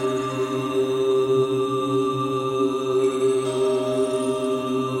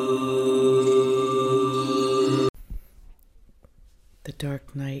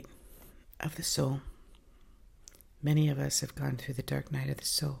of the soul. Many of us have gone through the dark night of the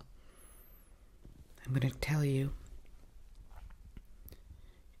soul. I'm going to tell you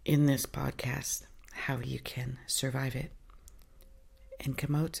in this podcast how you can survive it and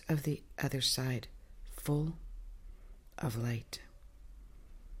come out of the other side full of light.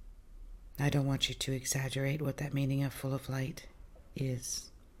 I don't want you to exaggerate what that meaning of full of light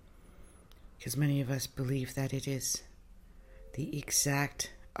is, because many of us believe that it is the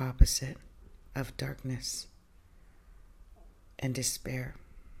exact opposite of darkness and despair.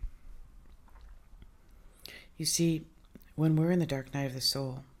 You see, when we're in the dark night of the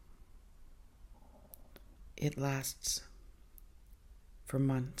soul, it lasts for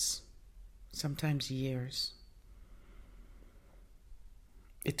months, sometimes years.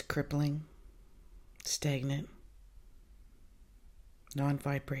 It's crippling, stagnant,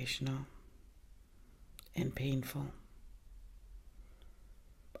 non-vibrational, and painful.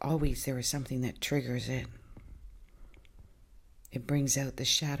 Always there is something that triggers it. It brings out the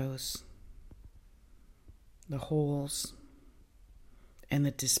shadows, the holes, and the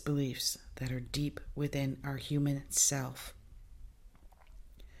disbeliefs that are deep within our human self.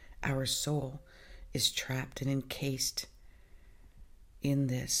 Our soul is trapped and encased in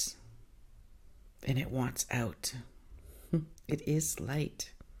this, and it wants out. It is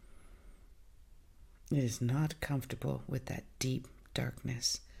light. It is not comfortable with that deep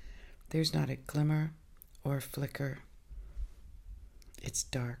darkness. There's not a glimmer or a flicker. It's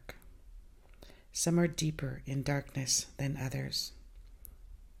dark. Some are deeper in darkness than others.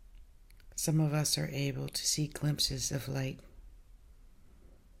 Some of us are able to see glimpses of light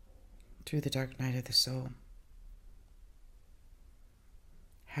through the dark night of the soul.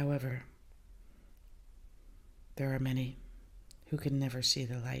 However, there are many who can never see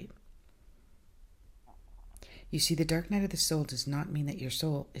the light. You see, the dark night of the soul does not mean that your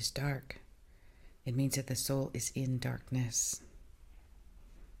soul is dark. It means that the soul is in darkness.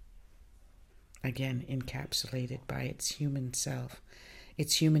 Again, encapsulated by its human self,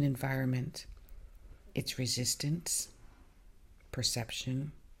 its human environment, its resistance,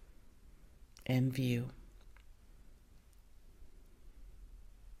 perception, and view.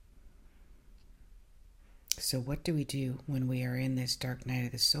 So what do we do when we are in this dark night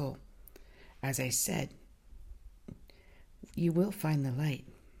of the soul? As I said, you will find the light,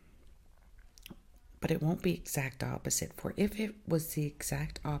 but it won't be exact opposite. For if it was the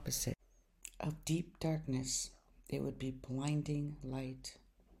exact opposite of deep darkness, it would be blinding light,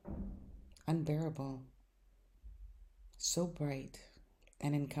 unbearable, so bright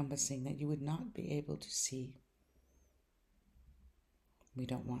and encompassing that you would not be able to see. We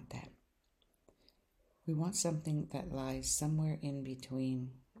don't want that. We want something that lies somewhere in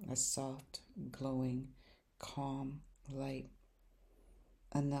between, a soft, glowing, calm light,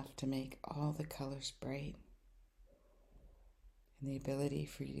 enough to make all the colors bright, and the ability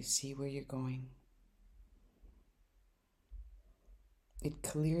for you to see where you're going. It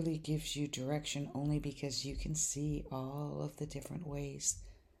clearly gives you direction only because you can see all of the different ways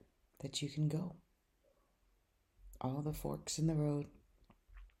that you can go. All the forks in the road,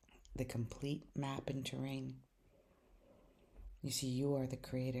 the complete map and terrain. You see, you are the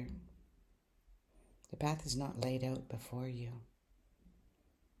creator. The path is not laid out before you.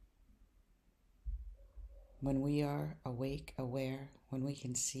 When we are awake, aware, when we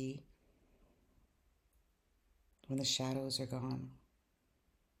can see, when the shadows are gone,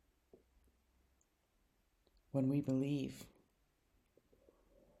 when we believe,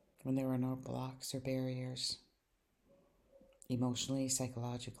 when there are no blocks or barriers, emotionally,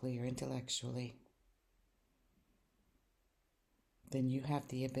 psychologically, or intellectually, then you have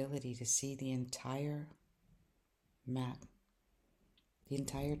the ability to see the entire map, the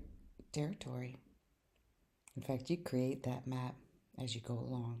entire territory. In fact, you create that map as you go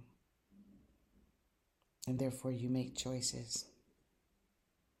along, and therefore you make choices.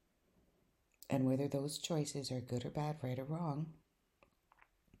 And whether those choices are good or bad, right or wrong,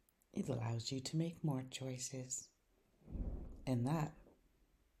 it allows you to make more choices. And that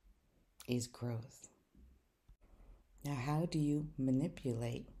is growth. Now, how do you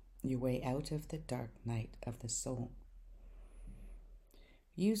manipulate your way out of the dark night of the soul?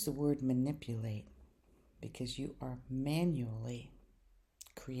 Use the word manipulate because you are manually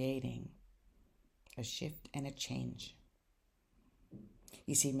creating a shift and a change.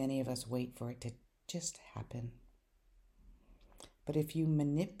 You see, many of us wait for it to just happen. But if you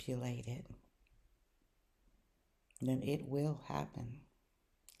manipulate it, then it will happen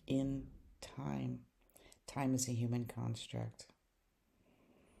in time. Time is a human construct.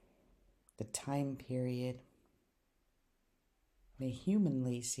 The time period may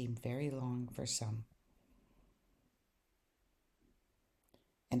humanly seem very long for some.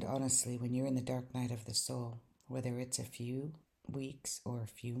 And honestly, when you're in the dark night of the soul, whether it's a few weeks or a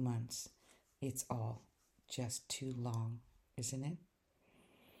few months, it's all just too long, isn't it?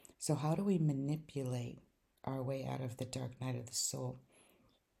 So how do we manipulate our way out of the dark night of the soul?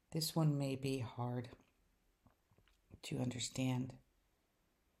 This one may be hard to understand,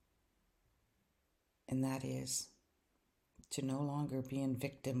 and that is to no longer be in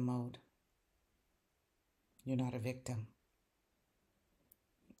victim mode. You're not a victim.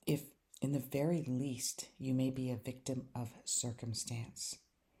 If in the very least you may be a victim of circumstance,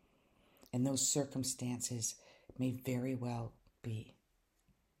 and those circumstances may very well be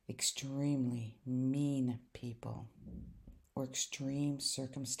extremely mean people or extreme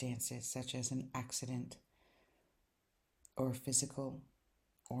circumstances such as an accident or physical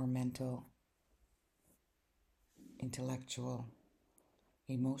or mental, intellectual,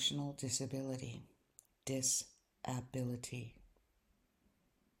 emotional disability,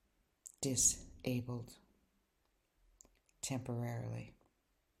 disabled temporarily.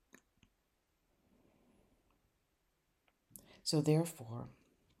 So therefore,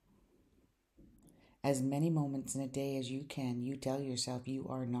 as many moments in a day as you can, you tell yourself you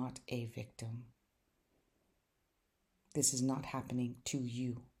are not a victim. This is not happening to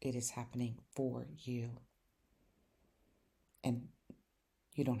you. It is happening for you. And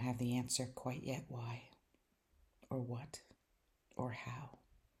you don't have the answer quite yet why, or what, or how.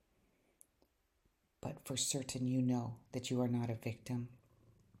 But for certain you know that you are not a victim.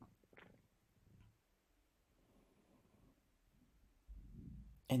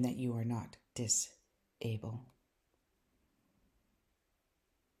 And that you are not disabled.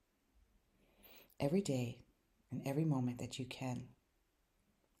 Every day and every moment that you can,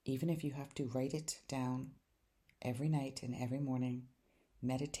 even if you have to write it down every night and every morning,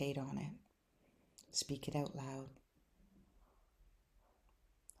 meditate on it, speak it out loud,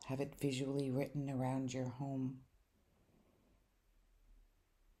 have it visually written around your home.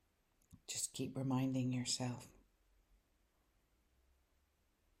 Just keep reminding yourself.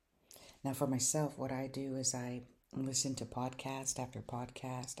 Now for myself, what I do is I listen to podcast after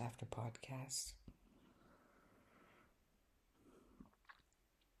podcast after podcast.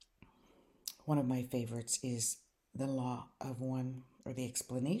 One of my favorites is The Law of One, or the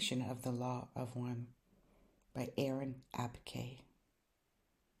explanation of The Law of One by Aaron Abke.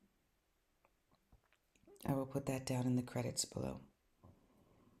 I will put that down in the credits below.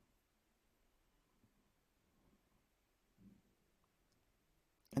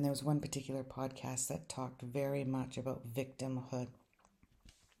 And there was one particular podcast that talked very much about victimhood.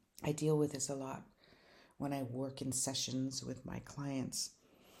 I deal with this a lot when I work in sessions with my clients.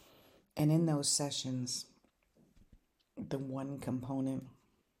 And in those sessions, the one component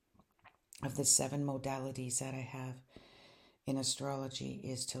of the 7 modalities that I have in astrology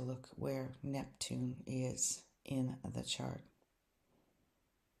is to look where Neptune is in the chart.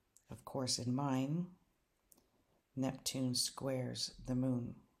 Of course, in mine, Neptune squares the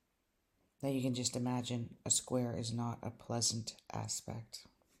moon. Now you can just imagine a square is not a pleasant aspect.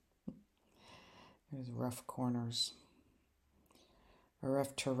 There's rough corners,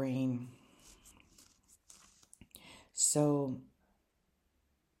 rough terrain. So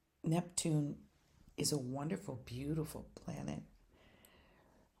Neptune is a wonderful, beautiful planet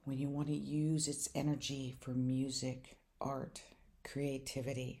when you want to use its energy for music, art,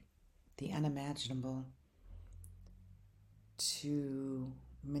 creativity, the unimaginable, to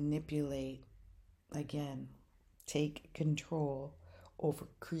manipulate, again, take control over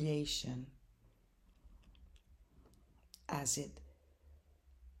creation as it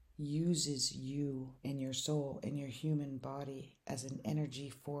uses you and your soul and your human body as an energy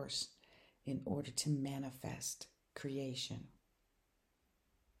force in order to manifest creation.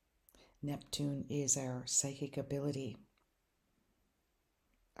 Neptune is our psychic ability,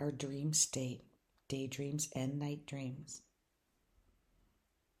 our dream state, daydreams and night dreams.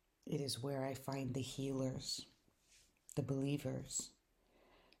 It is where I find the healers, the believers,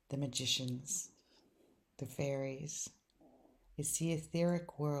 the magicians, the fairies. It's the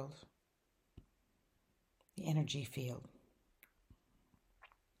etheric world, the energy field.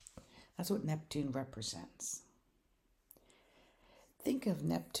 That's what Neptune represents. Think of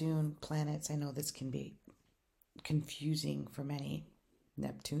Neptune planets. I know this can be confusing for many.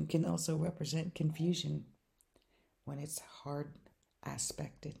 Neptune can also represent confusion when it's hard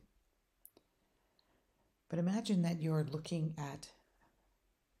aspected. But imagine that you're looking at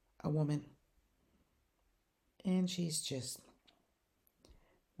a woman and she's just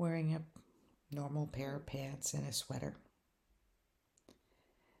wearing a normal pair of pants and a sweater.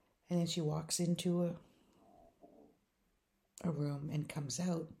 And then she walks into a room and comes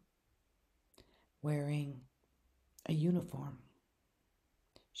out wearing a uniform.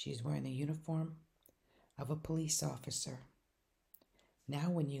 She's wearing the uniform of a police officer. Now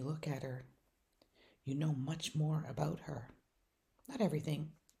when you look at her, you know much more about her. Not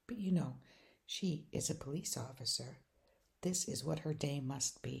everything, but you know, she is a police officer. This is what her day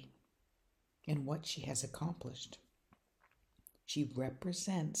must be and what she has accomplished. She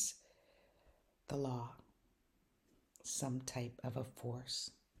represents the law, some type of a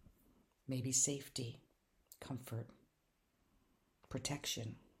force, maybe safety, comfort,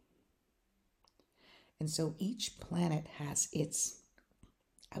 protection. And so each planet has its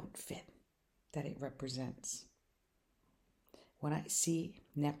outfit that it represents. When I see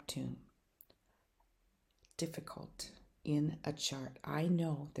Neptune difficult in a chart, I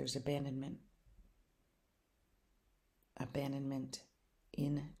know there's abandonment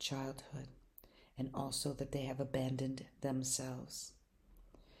in childhood, and also that they have abandoned themselves.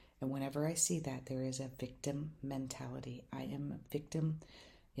 And whenever I see that, there is a victim mentality. I am a victim.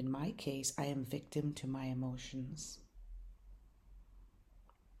 In my case, I am victim to my emotions.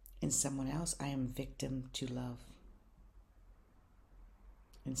 In someone else, I am victim to love.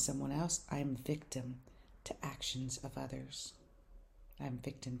 In someone else, I am victim to actions of others. I am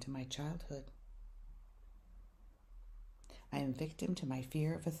victim to my childhood. I am victim to my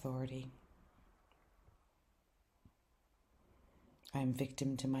fear of authority. I am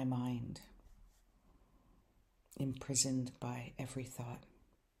victim to my mind, imprisoned by every thought.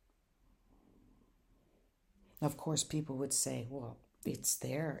 Of course, people would say, well, it's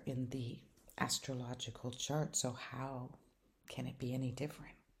there in the astrological chart, so how can it be any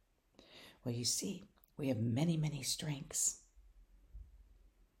different? Well, you see, we have many, many strengths.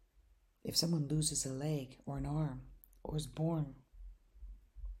 If someone loses a leg or an arm or is born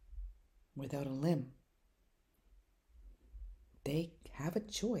without a limb, they have a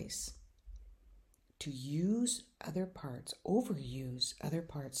choice to use other parts, overuse other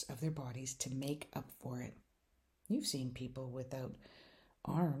parts of their bodies to make up for it. You've seen people without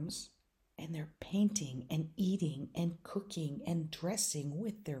arms, and they're painting and eating and cooking and dressing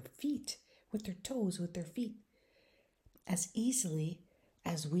with their feet, with their toes, with their feet, as easily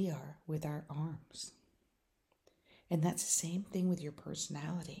as we are with our arms. And that's the same thing with your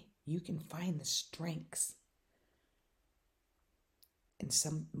personality. You can find the strengths. And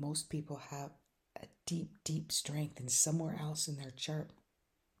most people have a deep, deep strength in somewhere else in their chart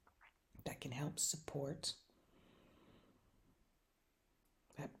that can help support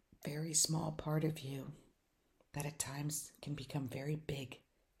that very small part of you that at times can become very big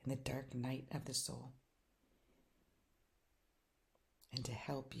in the dark night of the soul. And to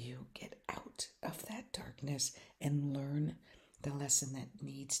help you get out of that darkness and learn the lesson that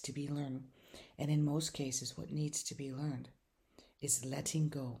needs to be learned. And in most cases, what needs to be learned is letting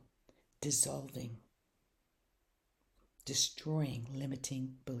go, dissolving, destroying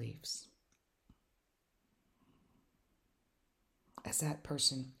limiting beliefs. As that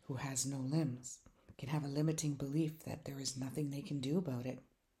person who has no limbs can have a limiting belief that there is nothing they can do about it.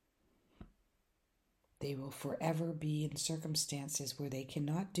 They will forever be in circumstances where they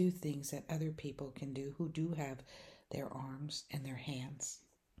cannot do things that other people can do who do have their arms and their hands.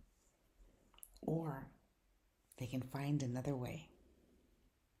 Or they can find another way.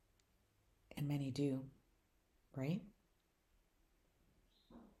 And many do, right?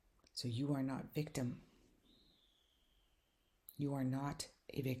 So you are not victim. You are not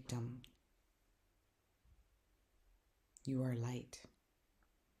a victim. You are light.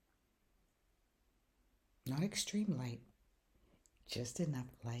 Not extreme light, just enough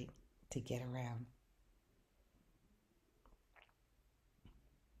light to get around.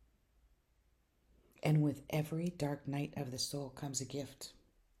 And with every dark night of the soul comes a gift.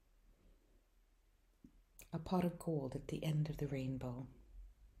 A pot of gold at the end of the rainbow.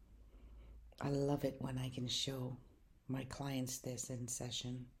 I love it when I can show my clients this in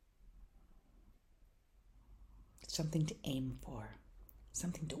session. Something to aim for,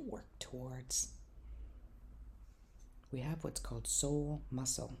 something to work towards. We have what's called soul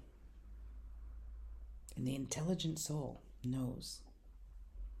muscle. And the intelligent soul knows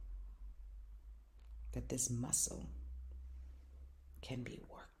that this muscle can be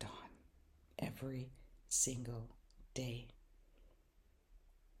worked on every single day.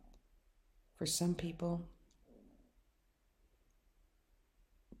 For some people,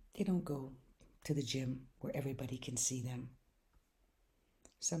 they don't go to the gym where everybody can see them.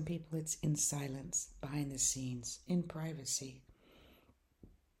 Some people, it's in silence, behind the scenes, in privacy.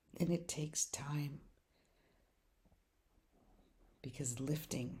 And it takes time because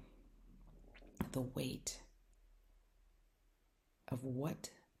lifting the weight of what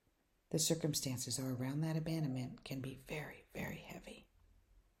the circumstances are around that abandonment can be very, very heavy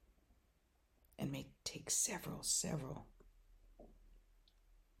and may take several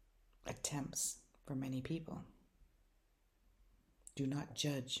attempts for many people. Do not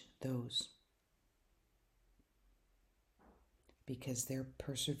judge those, because their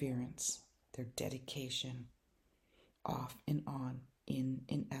perseverance, their dedication, off and on, in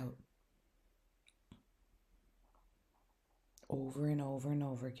and out, over and over and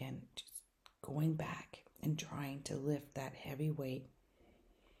over again, just going back and trying to lift that heavy weight,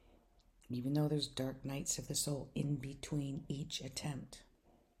 even though there's dark nights of the soul in between each attempt,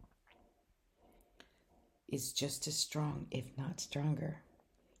 is just as strong, if not stronger,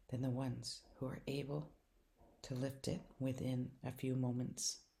 than the ones who are able to lift it within a few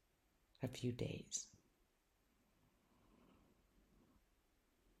moments, a few days.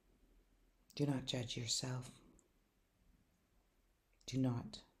 Do not judge yourself. Do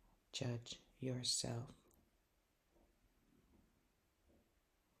not judge yourself.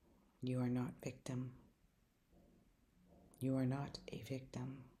 You are not victim. You are not a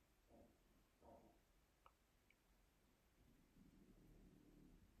victim.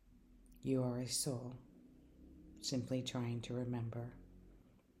 You are a soul simply trying to remember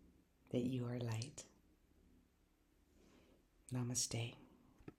that you are light. Namaste.